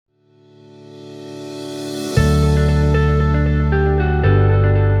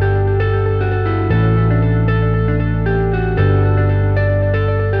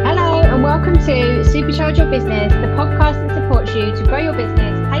Supercharge Your Business, the podcast that supports you to grow your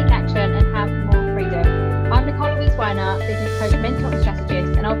business, take action, and have more freedom. I'm Nicole Weiner, business coach, mentor, and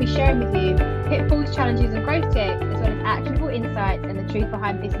strategist, and I'll be sharing with you pitfalls, challenges, and growth tips, as well as actionable insights and the truth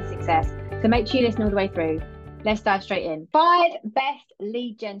behind business success. So make sure you listen all the way through. Let's dive straight in. 5 best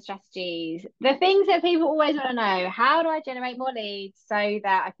lead gen strategies. The things that people always want to know. How do I generate more leads so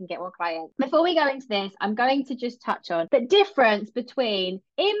that I can get more clients? Before we go into this, I'm going to just touch on the difference between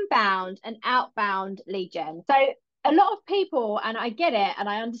inbound and outbound lead gen. So a lot of people, and I get it, and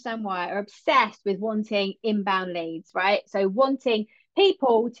I understand why, are obsessed with wanting inbound leads, right? So wanting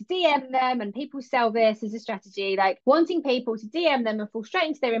people to DM them, and people sell this as a strategy, like wanting people to DM them and fall straight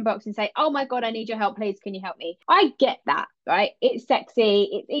into their inbox and say, oh my God, I need your help, please, can you help me? I get that, right? It's sexy,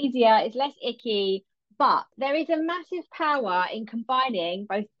 it's easier, it's less icky. But there is a massive power in combining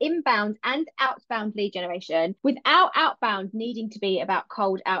both inbound and outbound lead generation without outbound needing to be about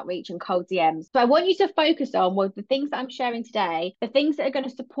cold outreach and cold DMs. So I want you to focus on the things that I'm sharing today, the things that are going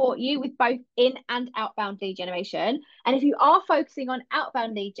to support you with both in and outbound lead generation. And if you are focusing on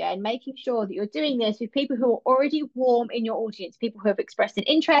outbound lead gen, making sure that you're doing this with people who are already warm in your audience, people who have expressed an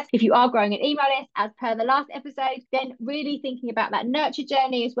interest. If you are growing an email list, as per the last episode, then really thinking about that nurture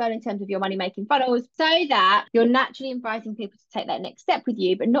journey as well in terms of your money making funnels, so that you're naturally inviting people to take that next step with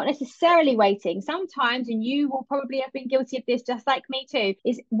you, but not necessarily waiting. Sometimes, and you will probably have been guilty of this just like me too,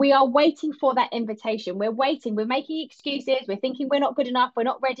 is we are waiting for that invitation. We're waiting, we're making excuses, we're thinking we're not good enough, we're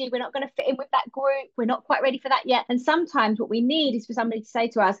not ready, we're not going to fit in with that group, we're not quite ready for that yet. And sometimes what we need is for somebody to say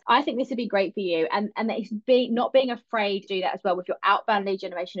to us, I think this would be great for you. And that is not being afraid to do that as well with your outbound lead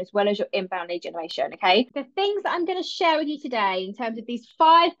generation as well as your inbound lead generation. Okay, the things that I'm going to share with you today in terms of these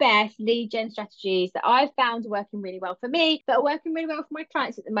 5 best lead gen strategies that I've found are working really well for me, that are working really well for my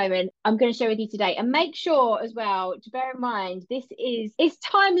clients at the moment, I'm going to share with you today. And make sure as well to bear in mind, it's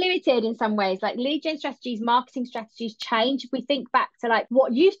time limited in some ways. Like lead gen strategies, marketing strategies change. If we think back to like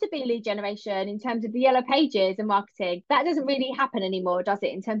what used to be lead generation in terms of the yellow pages and marketing, that doesn't really happen anymore, does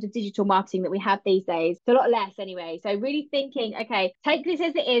it? In terms of digital marketing that we have these days, it's a lot less anyway. So really thinking, okay, take this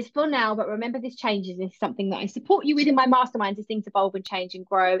as it is for now, but remember this changes. This is something that I support you with in my masterminds as things evolve and change and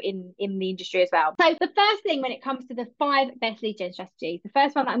grow in the industry as well. So the first thing when it comes to the 5 best lead gen strategies, the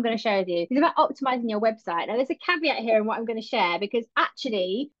first one that I'm going to share with you is about optimizing your website. Now there's a caveat here in what I'm going to share, because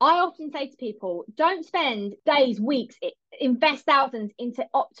actually I often say to people, don't spend days, weeks, invest thousands into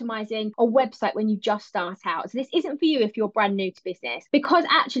optimizing a website when you just start out. So this isn't for you if you're brand new to business, because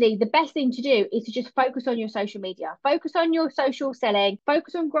actually the best thing to do is to just focus on your social media, focus on your social selling,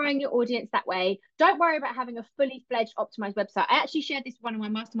 focus on growing your audience that way. Don't worry about having a fully fledged optimized website. I actually shared this with one of my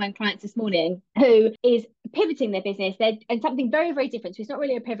mastermind clients this morning who is pivoting their business and something very, very different. So it's not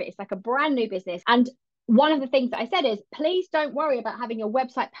really a pivot, it's like a brand new business. And one of the things that I said is, please don't worry about having your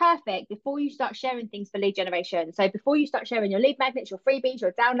website perfect before you start sharing things for lead generation. So before you start sharing your lead magnets, your freebies,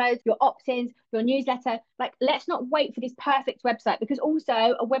 your downloads, your opt-ins, your newsletter, like let's not wait for this perfect website, because also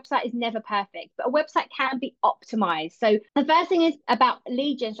a website is never perfect, but a website can be optimized. So the first thing is about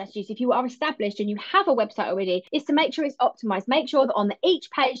lead gen strategies. If you are established and you have a website already, is to make sure it's optimized. Make sure that on each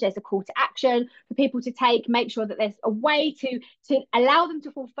page there's a call to action for people to take. Make sure that there's a way to allow them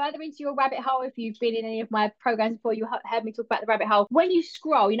to fall further into your rabbit hole. If you've been in any of my programs before, you heard me talk about the rabbit hole. When you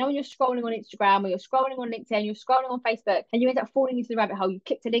scroll, when you're scrolling on Instagram or you're scrolling on LinkedIn, you're scrolling on Facebook, and you end up falling into the rabbit hole, you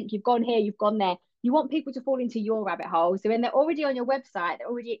clicked a link, you've gone here, you've gone there. You want people to fall into your rabbit hole. So when they're already on your website, they're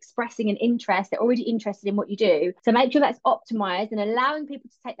already expressing an interest, they're already interested in what you do. So make sure that's optimized and allowing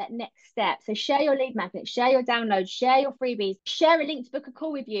people to take that next step. So share your lead magnet, share your downloads, share your freebies, share a link to book a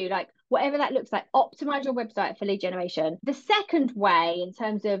call with you, like whatever that looks like. Optimize your website for lead generation. The second way, in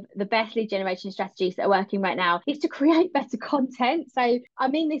terms of the best lead generation strategies that are working right now, is to create better content. So I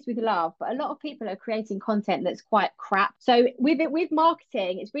mean this with love, but a lot of people are creating content that's quite crap. So with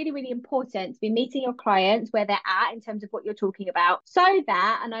marketing, it's really, really important to be meeting your clients where they're at in terms of what you're talking about, so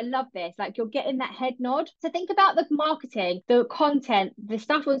that, and I love this, like you're getting that head nod. So think about the marketing, the content, the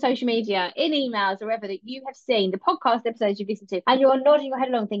stuff on social media, in emails, or wherever that you have seen, the podcast episodes you've listened to, and you're nodding your head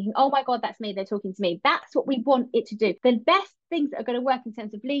along thinking, oh my God, that's me, they're talking to me. That's what we want it to do. The best things that are going to work in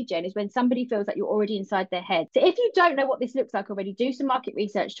terms of lead gen is when somebody feels like you're already inside their head. So if you don't know what this looks like already, do some market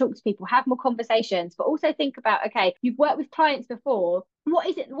research, talk to people, have more conversations, but also think about, okay, you've worked with clients before. What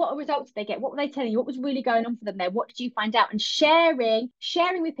is it what results did they get? What were they telling you? What was really going on for them there? What did you find out? And sharing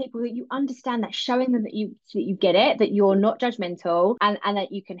with people that you understand that, showing them that you get it, that you're not judgmental, and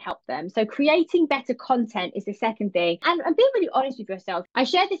that you can help them. So creating better content is the second thing. And being really honest with yourself. I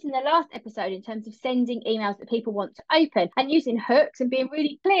shared this in the last episode in terms of sending emails that people want to open and using hooks and being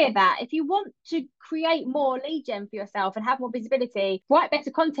really clear that if you want to create more lead gen for yourself and have more visibility, write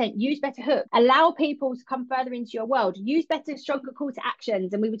better content, use better hooks, allow people to come further into your world, use better, stronger call to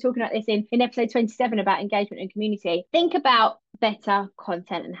actions. And we were talking about this in episode 27 about engagement and community. Think about better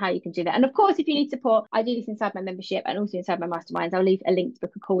content and how you can do that. And of course, if you need support, I do this inside my membership and also inside my masterminds. I'll leave a link to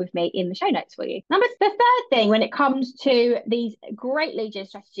book a call with me in the show notes for you. The third thing when it comes to these great lead gen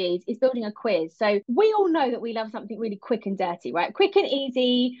strategies is building a quiz. So we all know that we love something really quick and dirty, right? Quick and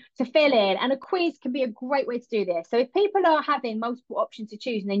easy to fill in, and a quiz can be a great way to do this. So if people are having multiple options to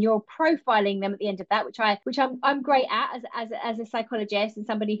choose, and then you're profiling them at the end of that, which I'm great at as a psychologist and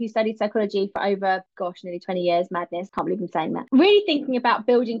somebody who studied psychology for over nearly 20 years. Madness, can't believe I'm saying that. Really thinking about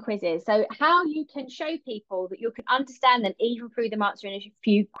building quizzes, so how you can show people that you can understand them even through them answering a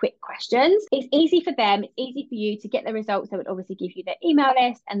few quick questions. It's easy for them, it's easy for you to get the results. They would obviously give you their email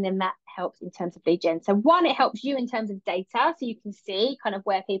list, and then that helps in terms of lead gen. So one, it helps you in terms of data, so you can see kind of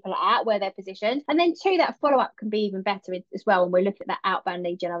where people are at, where they're positioned. And then two, that follow-up can be even better as well when we're looking at that outbound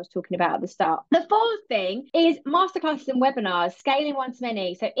lead gen I was talking about at the start. The fourth thing is masterclasses and webinars, scaling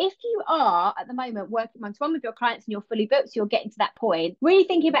one-to-many. So if you are at the moment working one-to-one with your clients and you're fully booked, so you're getting to that point, really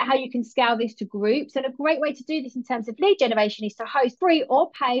thinking about how you can scale this to groups. And a great way to do this in terms of lead generation is to host free or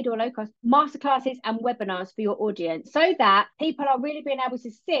paid or low-cost masterclasses and webinars for your audience, so that people are really being able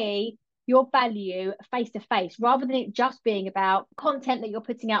to see your value face to face, rather than it just being about content that you're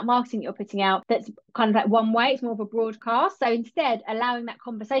putting out, marketing that you're putting out that's kind of like one way. It's more of a broadcast. So instead, allowing that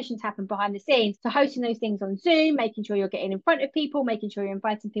conversation to happen behind the scenes, so hosting those things on Zoom, making sure you're getting in front of people, making sure you're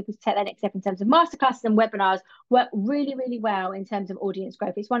inviting people to take that next step in terms of masterclasses and webinars work really, really well in terms of audience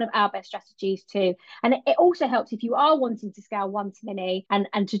growth. It's one of our best strategies too. And it also helps if you are wanting to scale one-to-many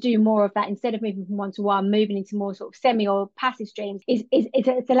and to do more of that, instead of moving from one-to-one, moving into more sort of semi or passive streams,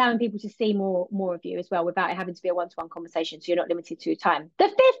 it's allowing people to see more of you as well without it having to be a one-to-one conversation, so you're not limited to time. The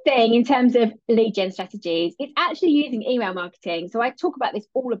fifth thing in terms of lead gen strategies is actually using email marketing. So I talk about this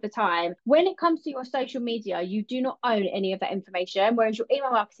all of the time. When it comes to your social media, you do not own any of that information, whereas your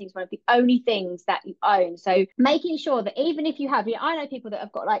email marketing is one of the only things that you own. So making sure that even if you have, I know people that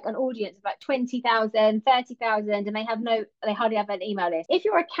have got like an audience of like 20,000, 30,000, and they hardly have an email list. If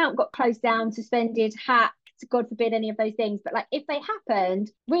your account got closed down, suspended, hacked, God forbid any of those things, but like if they happened,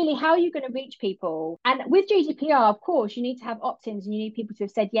 really, how are you going to reach people? And with GDPR, of course, you need to have opt-ins and you need people to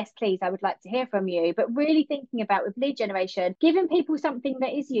have said, yes, please, I would like to hear from you. But really thinking about with lead generation, giving people something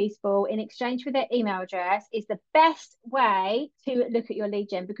that is useful in exchange for their email address is the best way to look at your lead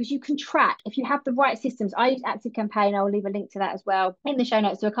gen, because you can track if you have the right systems. I use ActiveCampaign. I'll leave a link to that as well in the show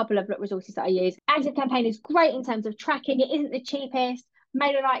notes. So a couple of resources that I use. ActiveCampaign is great in terms of tracking. It isn't the cheapest.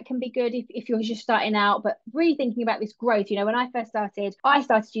 MailerLite can be good if you're just starting out, but really thinking about this growth. When I first started, I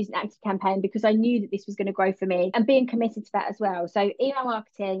started using ActiveCampaign because I knew that this was going to grow for me, and being committed to that as well. So email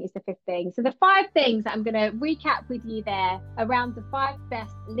marketing is the fifth thing. So the 5 things that I'm going to recap with you there around the 5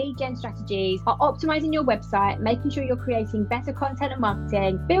 best lead gen strategies are optimizing your website, making sure you're creating better content and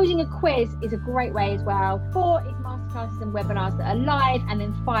marketing. Building a quiz is a great way as well. 4 is masterclasses and webinars that are live, and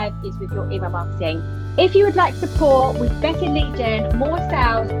then 5 is with your email marketing. If you would like support with better lead gen, more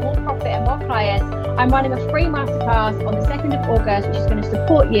sales, more profit and more clients, I'm running a free masterclass on the 2nd of August, which is going to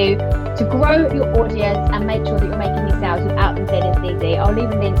support you to grow your audience and make sure that you're making these sales without them feeling easy. I'll leave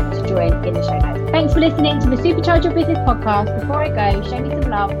a link to join in the show notes. Thanks for listening to the Supercharge Your Business podcast. Before I go, show me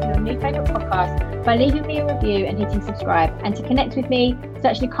some love for your new favourite podcast by leaving me a review and hitting subscribe. And to connect with me,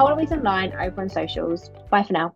 search Nicole Louise online over on socials. Bye for now.